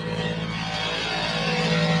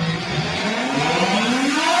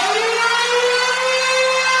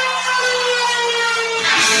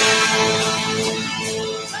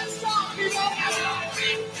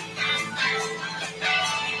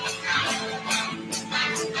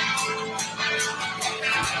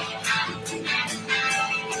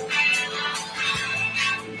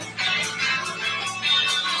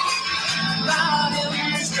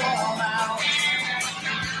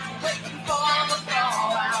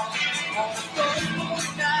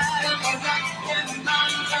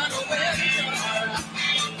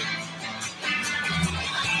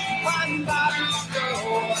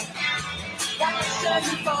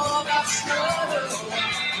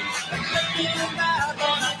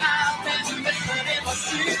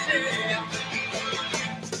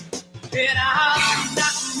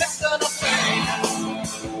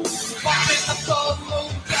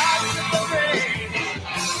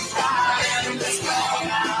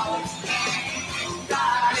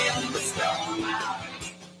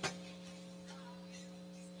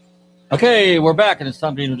 Okay, we're back, and it's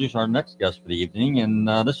time to introduce our next guest for the evening. And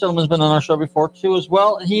this gentleman's been on our show before, too, as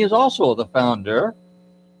well. And he is also the founder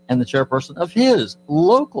and the chairperson of his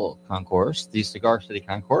local concourse, the Cigar City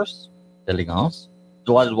Concours d'Elegance.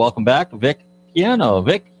 Delighted to welcome back Vic Piano.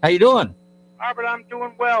 Vic, how you doing? Robert, I'm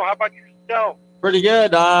doing well. How about yourself? Pretty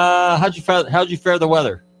good. How'd you fare the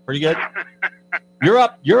weather? Pretty good. You're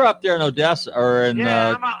up there in Odessa, or in?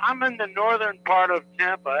 Yeah, I'm in the northern part of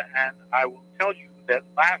Tampa, and I will tell you that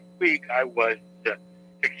last week I was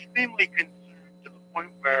extremely concerned to the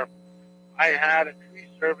point where I had a tree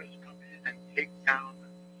service come in and take down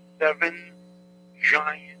 7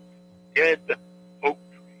 giant dead oak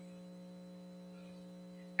trees.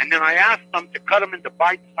 And then I asked them to cut them into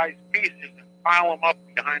bite-sized pieces and pile them up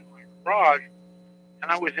behind my garage.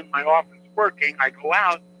 And I was in my office working. I go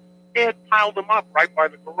out. They had piled them up right by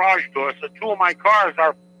the garage door. So 2 of my cars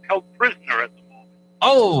are held prisoner at the moment.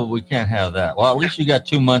 Oh, we can't have that. Well, at least you got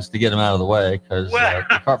 2 months to get them out of the way, because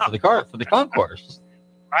for the concourse.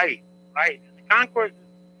 Right. The concourse is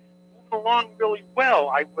moving along really well.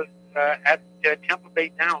 I was at Tampa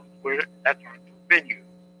Bay Downs, where that's our new venue.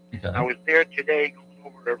 Okay. I was there today going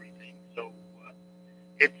over everything. So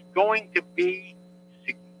it's going to be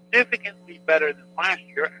significantly better than last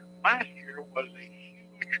year. And last year was a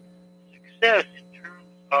huge success in terms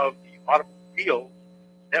of the automobiles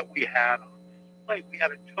that we had on display. We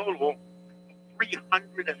had a total of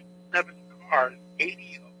 307 cars,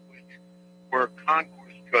 80 of which were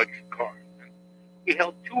concourse judge cars. And we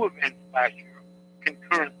held 2 events last year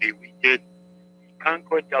concurrently. We did the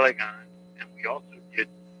Concours d'Elegance, and we also did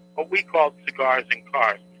what we called Cigars and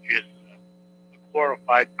Cars, which is the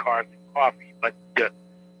glorified cars and coffee. But you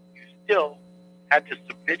still had to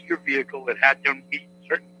submit your vehicle. It had to meet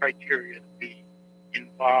certain criteria to be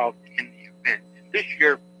involved in the event. And this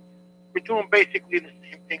year, we're doing basically the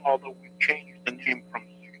same thing, although we've changed the name from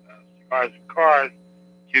Cigars and Cars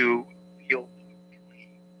to Field of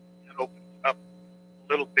Dreams. That opens up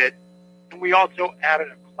a little bit. And we also added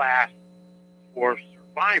a class for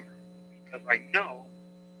survivors, because I know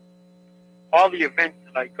all the events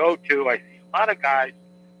that I go to, I see a lot of guys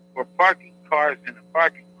who are parking cars in a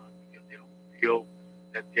parking lot because they don't feel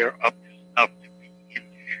that they're up to snuff to be in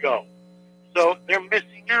the show. So they're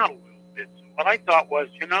missing out a little bit. So what I thought was,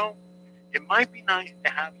 it might be nice to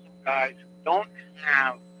have some guys who don't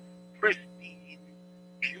have pristine,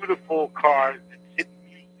 beautiful cars that sit in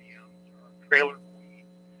museums or trailer queens,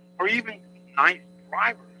 or even nice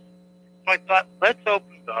drivers. So I thought, let's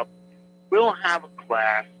open it up. We'll have a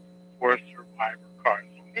class for survivor cars.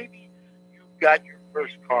 So maybe you've got your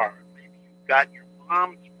first car, maybe you've got your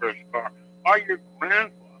mom's first car, or your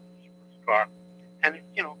grandfather's first car, and it's,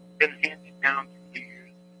 been handed down through the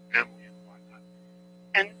years of the family and whatnot.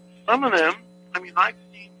 And some of them, I've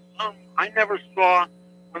seen some I never saw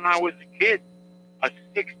when I was a kid, a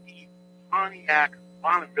 60 Pontiac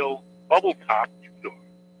Bonneville bubble top two-door.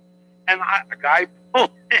 And a guy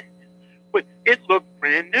pulled it, but it looked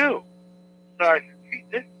brand new. So I said, gee,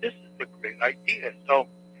 this is a great idea. So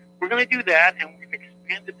we're going to do that, and we've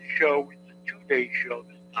expanded the show. It's a 2-day show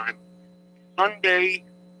this time. Sunday,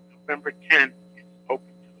 November 10th, it's open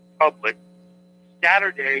to the public.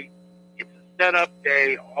 Saturday, it's a setup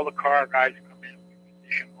day. All the car guys come in. We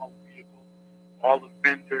position all the vehicles. All the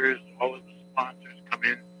vendors, all of the sponsors come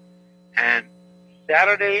in. And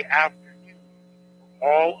Saturday afternoon,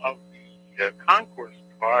 all of the concourse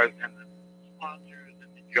cars and the sponsors and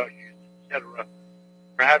the judges, etc.,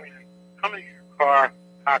 we're having a come in your car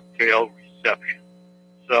cocktail reception.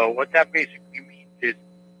 So what that basically means is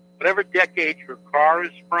whatever decade your car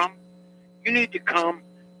is from, you need to come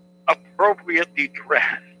appropriately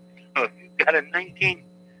dressed. So if you've got a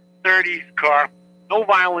 1930s car, no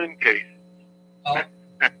violin cases. Oh.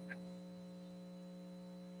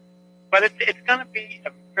 But it's going to be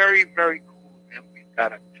a very, very cool event. We've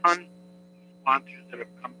got a ton of sponsors that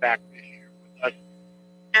have come back this year with us,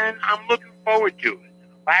 and I'm looking forward to it.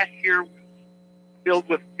 Last year was filled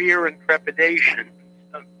with fear and trepidation.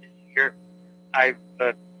 So this year, I've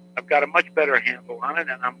got a much better handle on it,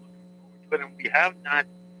 and I'm looking forward to it. And we have not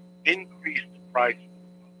increased the price for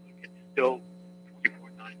the public. It's still $24.95.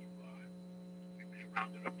 We may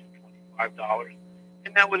round it up to $25,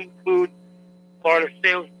 and that would include Florida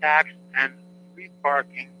sales tax and free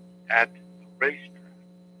parking at the racetrack.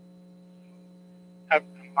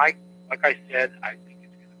 Like I said, I think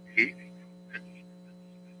it's going to be a tremendous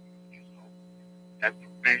event. So that the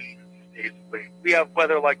rain stays away. If we have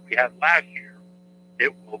weather like we had last year,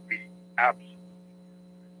 it will be absolutely.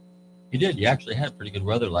 You did. You actually had pretty good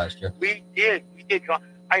weather last year. We did.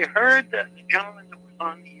 I heard that the gentleman that was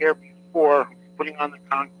on the air before, putting on the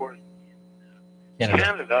concourse in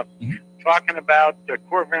Canada, talking about the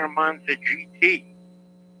Corvair Monza GT.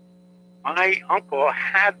 My uncle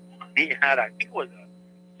had one. He had, I think it was a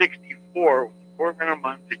 64 with the Corvair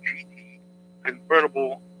Monza GT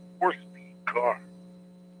convertible 4-speed car,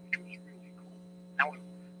 which was really cool.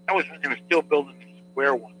 That was when they were still building the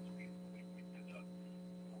square ones. We went to the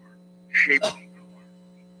more shapely car.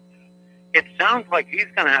 It sounds like he's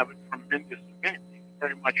going to have a tremendous event.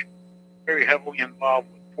 He's very heavily involved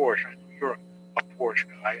with Porsche. I know you're a Porsche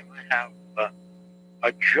guy, and I have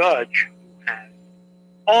a judge who has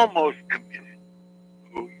almost committed,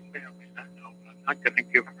 who you may or may not know, but I'm not going to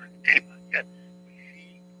give her a name yet.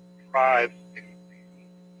 She drives a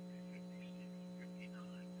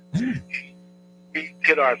 59. We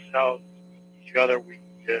kid ourselves with each other. We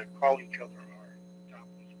call each other our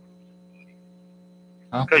topless cruising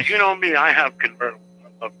buddies. Because you know me, I have convertibles.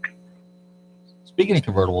 I love convertibles. Speaking of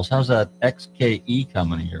convertibles, how's that XKE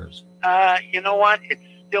coming of yours? You know what? It's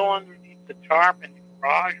still underneath the tarp in the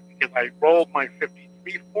garage because I rolled my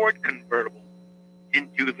 53 Ford convertible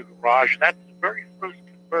into the garage. That's the very first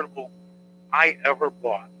convertible I ever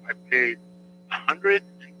bought. I paid $125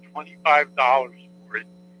 for it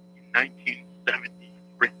in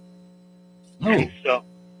 1973. Oh. And so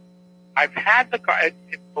I've had the car.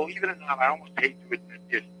 Believe it or not, I almost hate to admit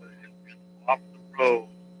this, but it has been off the road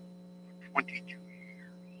for 22 years.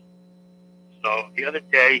 So the other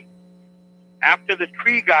day, after the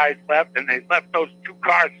tree guys left and they left those 2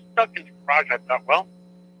 cars stuck in the garage, I thought, well,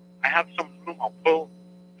 I have some room. I'll pull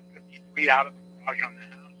the 53 out of the garage on the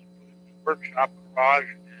house, put it in the workshop garage,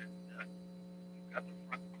 and got the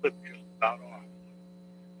front clip just about off.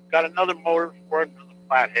 Got another motor for it, another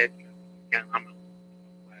flathead. Again, I'm a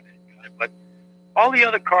flathead guy, but all the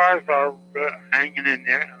other cars are hanging in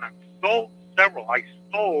there, and I've sold several. I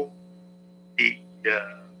sold the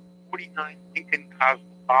 49 Lincoln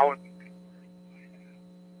Cosmopolitan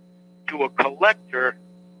to a collector in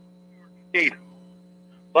New York State.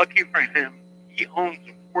 Lucky for him, he owns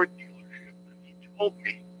a Ford dealership, and he told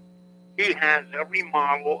me he has every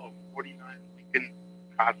model of 49 Lincoln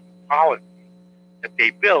Cosmopolitan that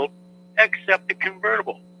they built, except the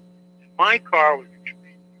convertible. And my car was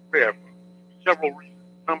extremely rare for several reasons.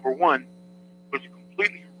 Number one, it was a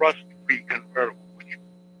completely rust-free convertible, which is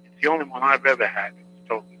the only one I've ever had that was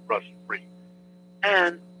totally rust-free.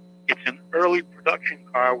 And it's an early production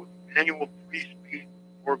car with manual 3-speed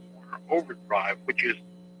four-corner overdrive, which is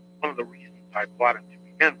one of the reasons I bought it to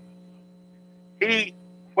begin with. He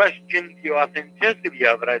questioned the authenticity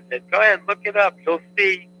of it. I said, go ahead, look it up. You'll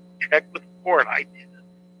see. Check with Ford. I did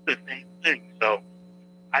the same thing. So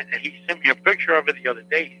he sent me a picture of it the other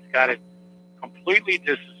day. He's got it completely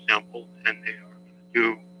disassembled, and they are going to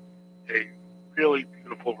do a really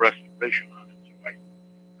beautiful restoration on it. So I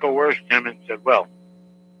coerced him and said, well,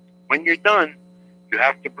 when you're done, you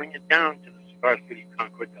have to bring it down to the Cigar City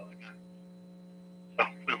Concours d'Elegance. So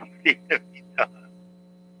we'll see if he does.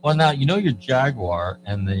 Well, now, you know your Jaguar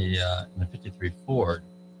and the 53 Ford.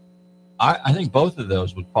 I think both of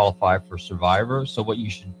those would qualify for Survivor. So what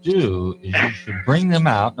you should do is you should bring them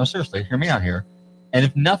out. No, seriously, hear me out here. And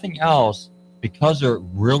if nothing else, because they're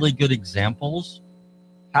really good examples,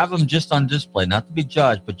 have them just on display, not to be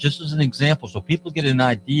judged, but just as an example, so people get an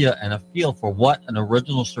idea and a feel for what an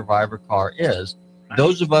original Survivor car is.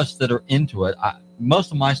 Those of us that are into it,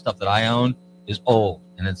 most of my stuff that I own is old,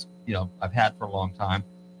 and it's, I've had for a long time.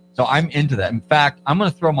 So I'm into that. In fact, I'm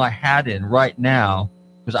going to throw my hat in right now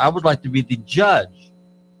because I would like to be the judge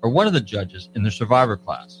or one of the judges in the Survivor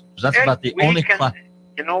class, because that's about the only class.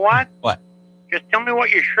 You know what? What? Just tell me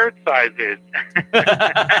what your shirt size is.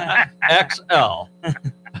 XL.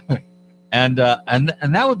 And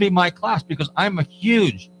that would be my class, because I'm a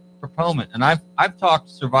huge proponent, and I've talked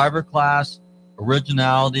Survivor class,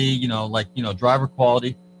 originality, driver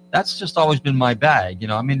quality. That's just always been my bag.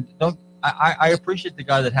 I appreciate the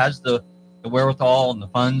guy that has the wherewithal and the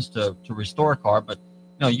funds to restore a car, but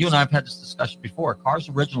you and I have had this discussion before. Cars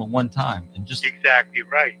original one time, and just exactly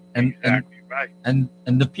right. Right. And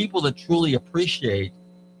the people that truly appreciate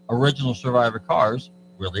original Survivor cars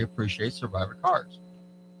really appreciate Survivor cars.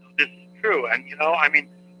 This is true. And,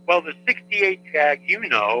 the 68 Jag, your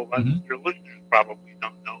listeners probably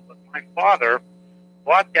don't know, but my father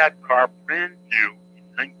bought that car brand new in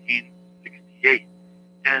 1968.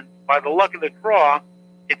 And by the luck of the draw,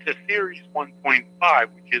 it's a Series 1.5,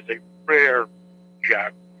 which is a rare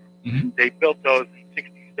Jaguar. Mm-hmm. They built those in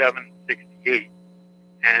 67, 68,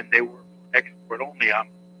 and they were export only. If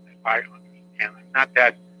I understand, I'm not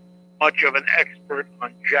that much of an expert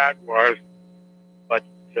on Jaguars, but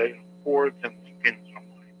Fords and Lincolns are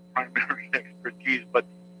my primary expertise. But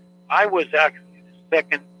I was actually the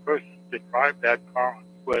second person to drive that car on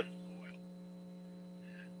U.S. soil.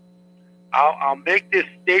 I'll make this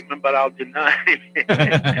statement, but I'll deny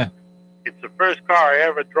it. It's the first car I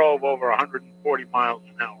ever drove over 140 miles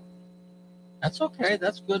an hour. That's okay.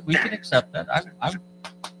 That's good. We can accept that. I'm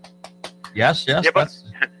Yes. Yeah, but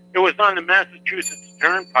it was on the Massachusetts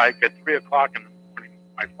Turnpike at 3 o'clock in the morning.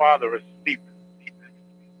 My father was asleep.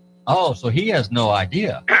 Oh, so he has no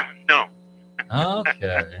idea. No.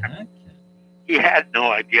 Okay. He had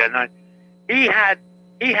no idea. And he had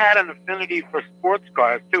an affinity for sports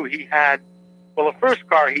cars too. He had, the first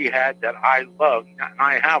car he had that I loved, and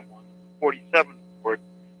I have one, 47 Ford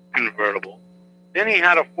convertible. Then he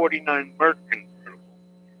had a 49 Merc convertible.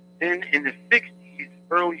 Then in the 60s,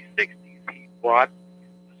 early 60s, he bought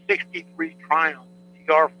a 63 Triumph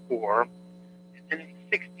TR4. And then in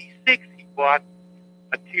 66, he bought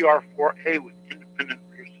a TR4A with independent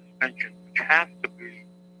rear suspension, which has to be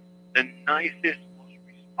the nicest, most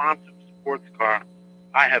responsive sports car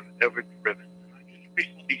I have ever driven. And I just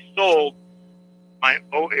recently sold my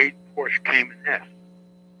 08 Porsche Cayman S.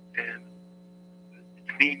 And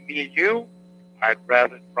between me and you, I'd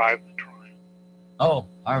rather drive the Triumph. Oh,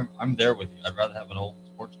 I'm there with you. I'd rather have an old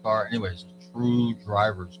sports car. Anyways, a true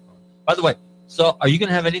driver's car. By the way, so are you going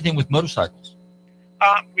to have anything with motorcycles?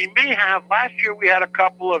 We may have. Last year we had a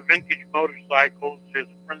couple of vintage motorcycles. There's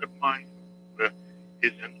a friend of mine who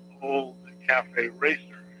is an old cafe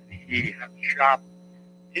racer. He has a shop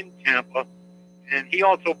in Tampa, and he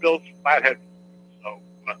also builds flathead. So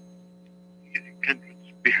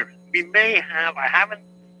We may have, I haven't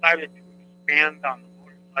decided to expand on the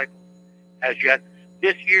motorcycles as yet.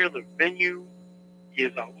 This year, the venue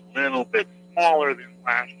is a little bit smaller than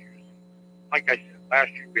last year. Like I said,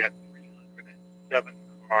 last year we had 307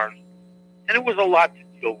 cars, and it was a lot to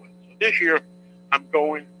deal with. So this year, I'm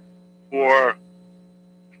going for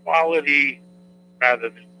quality rather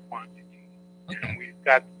than quantity. Okay. And we've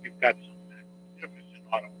got some magnificent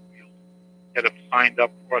automobiles that have signed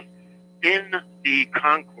up for us in the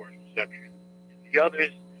concourse section. The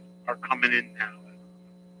others are coming in now at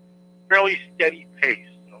a fairly steady pace.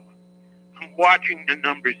 So I'm watching the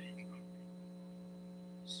numbers.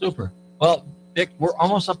 Super. Well, Vic, we're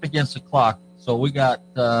almost up against the clock, so we got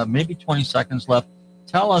maybe 20 seconds left.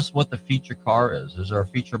 Tell us what the feature car is. Is there a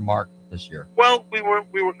feature mark this year? Well, we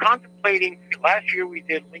were contemplating. Last year we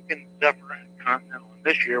did Lincoln Zephyr and Continental, and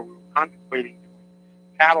this year we were contemplating doing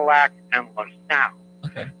Cadillac and LaSalle.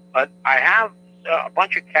 Okay. But I have a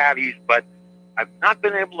bunch of caddies, but I've not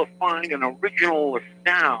been able to find an original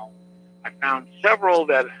LaSalle. I found several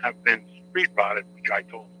that have been street rotted, which I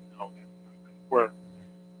told them no, that's not going to work.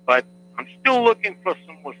 But I'm still looking for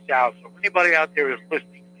some LaSalle. So if anybody out there is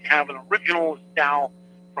listening, they have an original LaSalle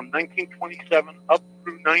from 1927 up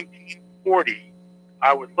through 1940,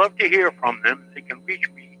 I would love to hear from them. They can reach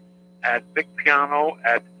me at Vic Piano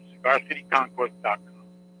at CigarCityConcourse.com.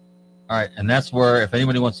 All right, and that's where if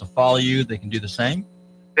anybody wants to follow you, they can do the same?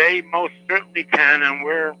 They most certainly can, and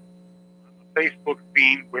we're on the Facebook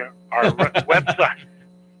feed. Where our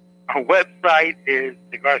website is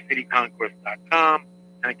CigarCityConcourse.com.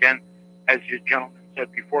 And again, as your gentleman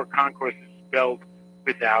said before, concourse is spelled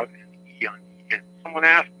without an E on the end. Someone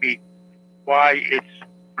asked me why it's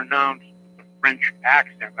pronounced with a French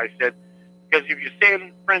accent. I said, because if you say it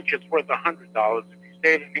in French, it's worth $100. If you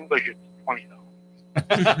say it in English, it's $20.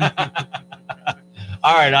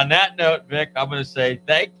 All right, on that note, Vic, I'm going to say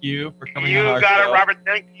thank you for coming on our show. You got it, Robert.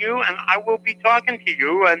 Thank you. And I will be talking to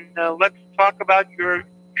you, and let's talk about your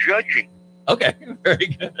judging. Okay, very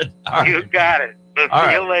good. All You right. got it. We'll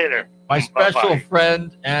see you later. My special Bye-bye.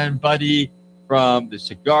 friend and buddy from the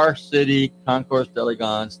Cigar City Concourse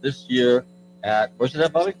d'Elegance this year at, where's it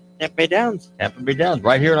at, Bobby? Tampa Bay Downs. Tampa Bay Downs,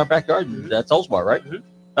 right here in our backyard. That's Oldsmar, right? Mm-hmm.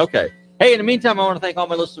 Okay. Hey, in the meantime, I want to thank all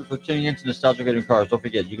my listeners for tuning in to Nostalgic Radio Cars. Don't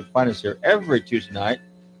forget, you can find us here every Tuesday night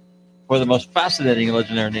for the most fascinating and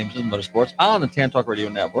legendary names in motorsports on the Tan Talk Radio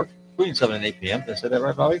Network between 7 and 8 p.m. Did I say that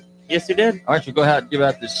right, Bobby? Yes, you did. All right, so go ahead and give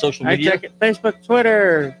out the social All right, media. check it. Facebook,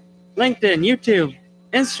 Twitter, LinkedIn, YouTube,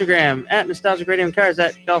 Instagram, at Nostalgic Radio and Cars,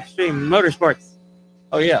 at Gulfstream Motorsports.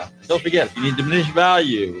 Oh, yeah. Don't forget, if you need diminished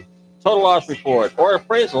value, total loss report, or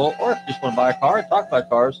appraisal, or if you just want to buy a car and talk about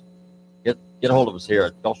cars, get a hold of us here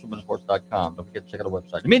at GulfstreamMotorsports.com. Don't forget to check out our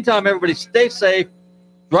website. In the meantime, everybody stay safe,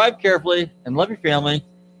 drive carefully, and love your family.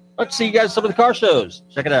 Let's see you guys at some of the car shows.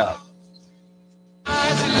 Check it out. Bring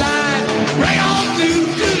on to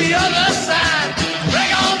the other side.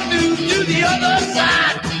 Bring on to the other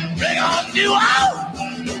side. Bring on to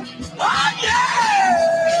oh yeah!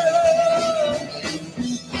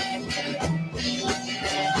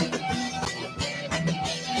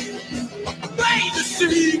 Rain to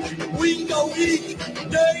see, we go eat,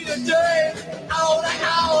 day to day, hour to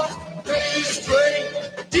hour, day straight,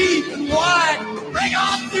 deep and wide. Bring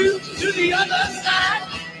on to the other side.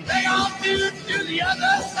 Bring on to the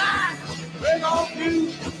other side. Bring on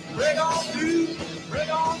to, bring on to, bring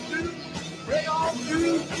on to, bring on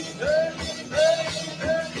to, hey, hey,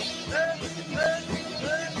 hey.